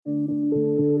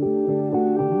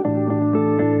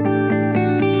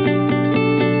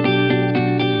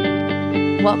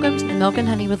Welcome to the Milk and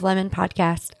Honey with Lemon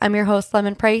podcast. I'm your host,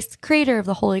 Lemon Price, creator of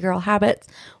the Holy Girl Habits,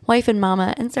 wife and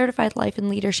mama, and certified life and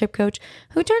leadership coach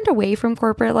who turned away from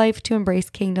corporate life to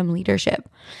embrace kingdom leadership.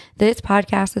 This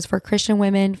podcast is for Christian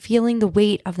women feeling the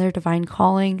weight of their divine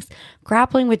callings,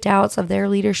 grappling with doubts of their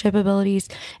leadership abilities,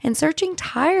 and searching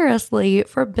tirelessly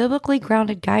for biblically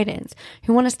grounded guidance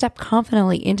who want to step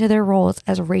confidently into their roles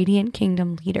as radiant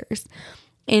kingdom leaders.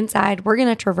 Inside, we're going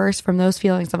to traverse from those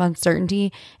feelings of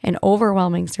uncertainty and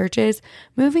overwhelming searches,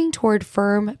 moving toward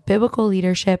firm biblical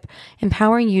leadership,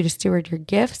 empowering you to steward your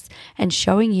gifts, and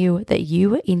showing you that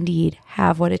you indeed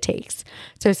have what it takes.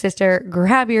 So, sister,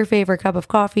 grab your favorite cup of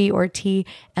coffee or tea,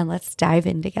 and let's dive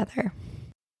in together.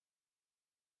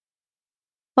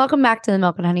 Welcome back to the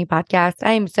Milk and Honey podcast.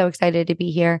 I am so excited to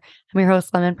be here. I'm your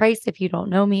host, Lemon Price, if you don't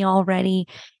know me already.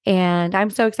 And I'm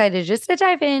so excited just to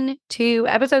dive in to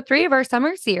episode 3 of our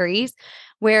summer series,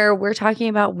 where we're talking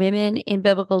about women in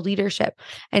biblical leadership.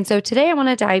 And so today I want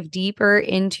to dive deeper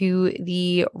into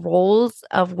the roles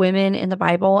of women in the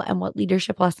Bible and what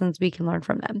leadership lessons we can learn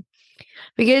from them.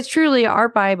 Because truly, our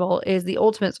Bible is the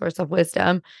ultimate source of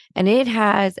wisdom, and it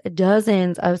has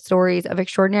dozens of stories of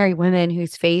extraordinary women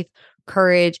whose faith,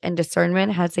 courage, and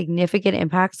discernment had significant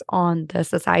impacts on the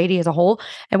society as a whole.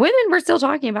 And women we're still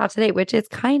talking about today, which is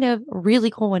kind of really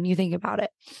cool when you think about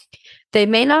it. They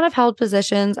may not have held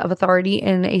positions of authority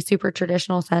in a super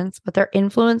traditional sense, but their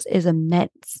influence is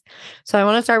immense. So I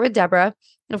want to start with Deborah.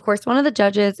 Of course, one of the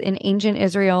judges in ancient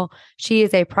Israel. She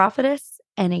is a prophetess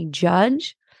and a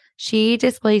judge. She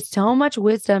displays so much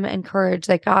wisdom and courage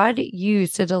that God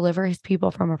used to deliver his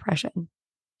people from oppression.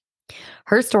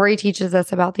 Her story teaches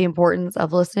us about the importance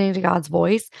of listening to God's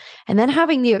voice and then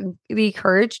having the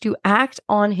courage to act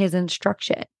on his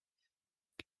instruction.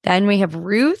 Then we have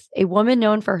Ruth, a woman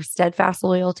known for her steadfast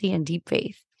loyalty and deep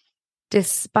faith.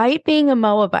 Despite being a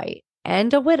Moabite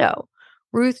and a widow,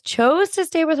 Ruth chose to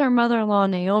stay with her mother-in-law,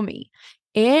 Naomi,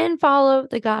 and follow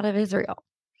the God of Israel.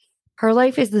 Her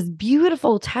life is this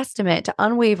beautiful testament to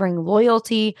unwavering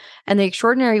loyalty and the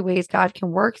extraordinary ways God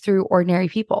can work through ordinary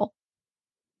people.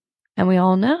 And we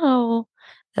all know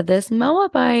that this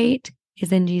Moabite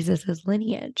is in Jesus's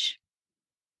lineage.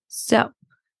 So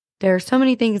there are so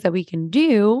many things that we can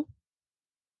do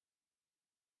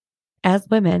as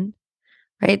women,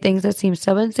 right? Things that seem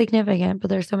so insignificant, but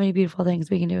there's so many beautiful things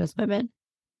we can do as women.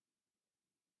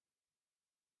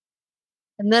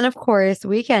 And then, of course,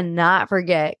 we cannot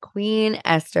forget Queen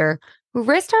Esther, who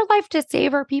risked her life to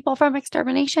save her people from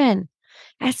extermination.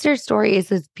 Esther's story is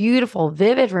this beautiful,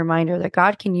 vivid reminder that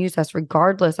God can use us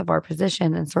regardless of our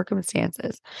position and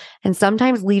circumstances. And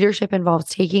sometimes leadership involves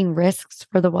taking risks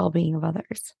for the well-being of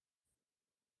others.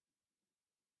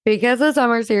 Because the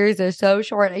summer series is so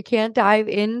short, I can't dive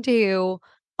into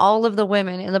all of the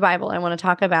women in the Bible I want to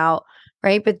talk about,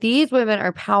 right? But these women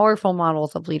are powerful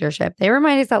models of leadership. They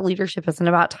remind us that leadership isn't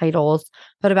about titles,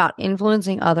 but about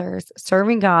influencing others,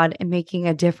 serving God, and making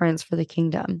a difference for the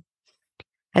kingdom.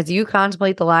 As you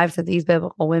contemplate the lives of these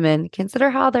biblical women, consider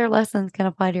how their lessons can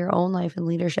apply to your own life and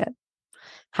leadership.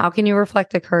 How can you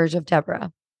reflect the courage of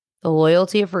Deborah, the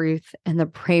loyalty of Ruth, and the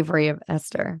bravery of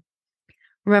Esther?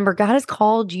 Remember, God has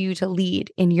called you to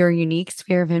lead in your unique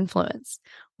sphere of influence,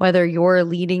 whether you're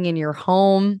leading in your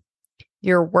home,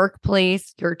 your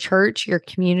workplace, your church, your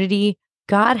community.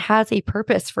 God has a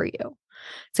purpose for you.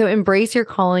 So embrace your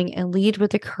calling and lead with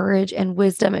the courage and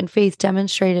wisdom and faith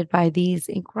demonstrated by these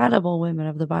incredible women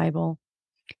of the Bible.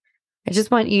 I just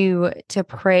want you to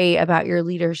pray about your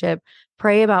leadership.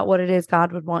 Pray about what it is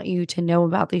God would want you to know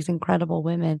about these incredible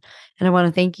women. And I want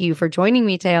to thank you for joining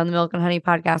me today on the Milk and Honey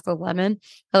podcast with Lemon.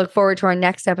 I look forward to our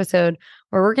next episode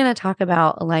where we're going to talk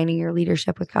about aligning your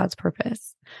leadership with God's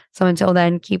purpose. So until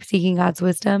then, keep seeking God's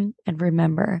wisdom and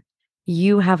remember,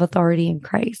 you have authority in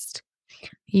Christ.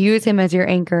 Use him as your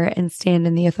anchor and stand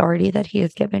in the authority that he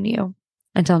has given you.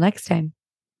 Until next time,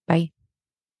 bye.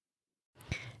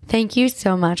 Thank you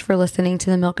so much for listening to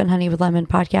the Milk and Honey with Lemon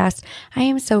podcast. I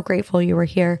am so grateful you were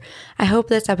here. I hope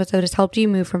this episode has helped you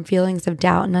move from feelings of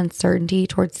doubt and uncertainty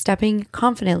towards stepping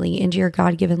confidently into your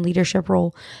God-given leadership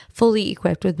role, fully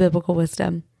equipped with biblical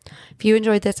wisdom. If you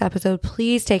enjoyed this episode,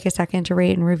 please take a second to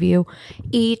rate and review.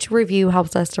 Each review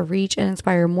helps us to reach and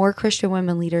inspire more Christian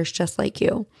women leaders just like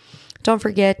you. Don't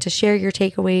forget to share your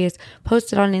takeaways,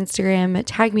 post it on Instagram,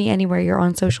 tag me anywhere you're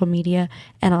on social media,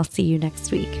 and I'll see you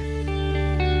next week.